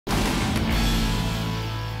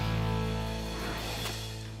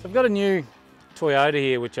I've got a new Toyota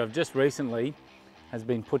here which I've just recently has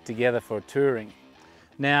been put together for touring.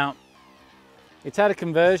 Now, it's had a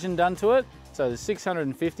conversion done to it, so there's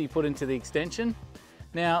 650 put into the extension.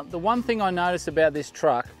 Now, the one thing I notice about this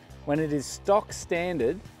truck, when it is stock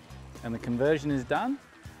standard and the conversion is done,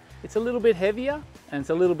 it's a little bit heavier and it's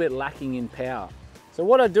a little bit lacking in power. So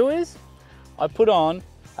what I do is, I put on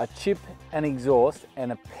a chip and exhaust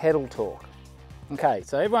and a pedal torque. Okay,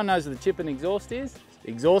 so everyone knows what the chip and exhaust is. The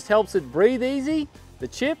exhaust helps it breathe easy. The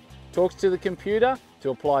chip talks to the computer to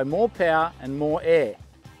apply more power and more air.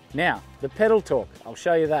 Now, the pedal torque, I'll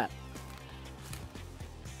show you that.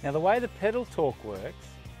 Now, the way the pedal torque works,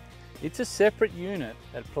 it's a separate unit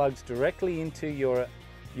that plugs directly into your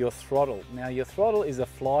throttle. Now, your throttle is a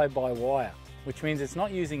fly-by-wire, which means it's not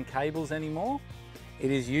using cables anymore. It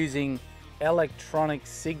is using electronic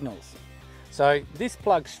signals. So this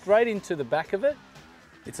plugs straight into the back of it.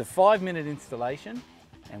 It's a 5-minute installation,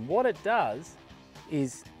 and what it does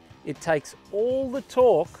is it takes all the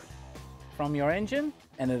torque from your engine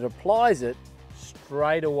and it applies it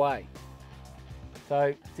straight away.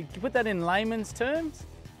 So to put that in layman's terms,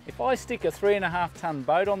 if I stick a 3.5 ton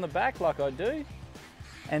boat on the back like I do,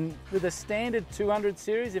 and with a standard 200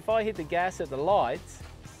 series, if I hit the gas at the lights,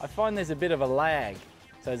 I find there's a bit of a lag.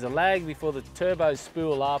 So there's a lag before the turbos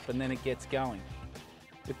spool up and then it gets going.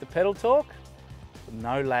 With the pedal torque,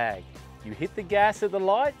 no lag. You hit the gas at the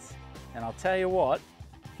lights, and I'll tell you what,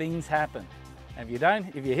 things happen. And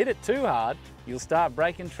if you hit it too hard, you'll start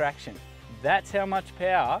breaking traction. That's how much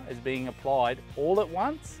power is being applied all at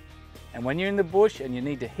once. And when you're in the bush and you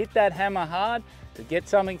need to hit that hammer hard to get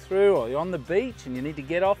something through, or you're on the beach and you need to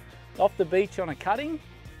get off the beach on a cutting,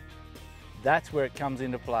 that's where it comes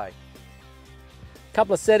into play. A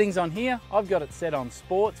couple of settings on here. I've got it set on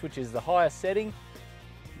sports, which is the highest setting.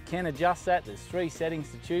 You can adjust that. There's 3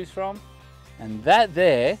 settings to choose from. And that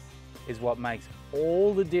there is what makes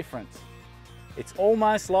all the difference. It's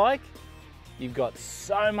almost like you've got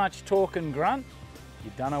so much torque and grunt,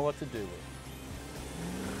 you don't know what to do with it.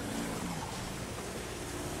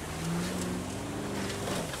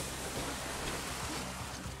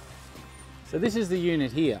 So this is the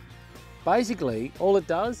unit here. Basically, all it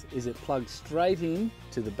does is it plugs straight in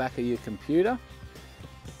to the back of your computer.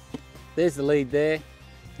 There's the lead there,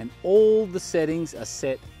 and all the settings are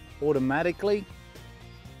set automatically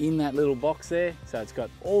in that little box there. So it's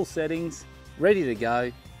got all settings ready to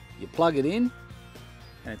go. You plug it in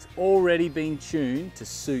and it's already been tuned to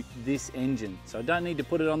suit this engine. So I don't need to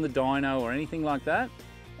put it on the dyno or anything like that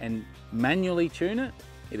and manually tune it.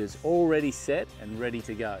 It is already set and ready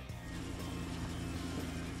to go.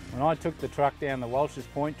 When I took the truck down the Walsh's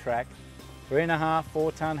Point track, 3.5,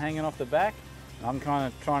 4 ton hanging off the back, I'm kind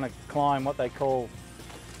of trying to climb what they call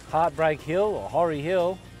Heartbreak Hill or Horry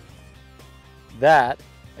Hill. That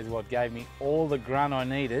is what gave me all the grunt I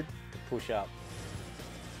needed to push up.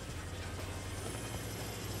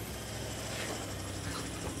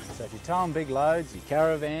 So if you're towing big loads, your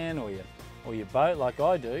caravan or your boat like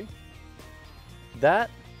I do, the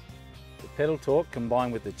pedal torque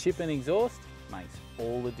combined with the chip and exhaust makes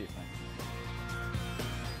all the difference.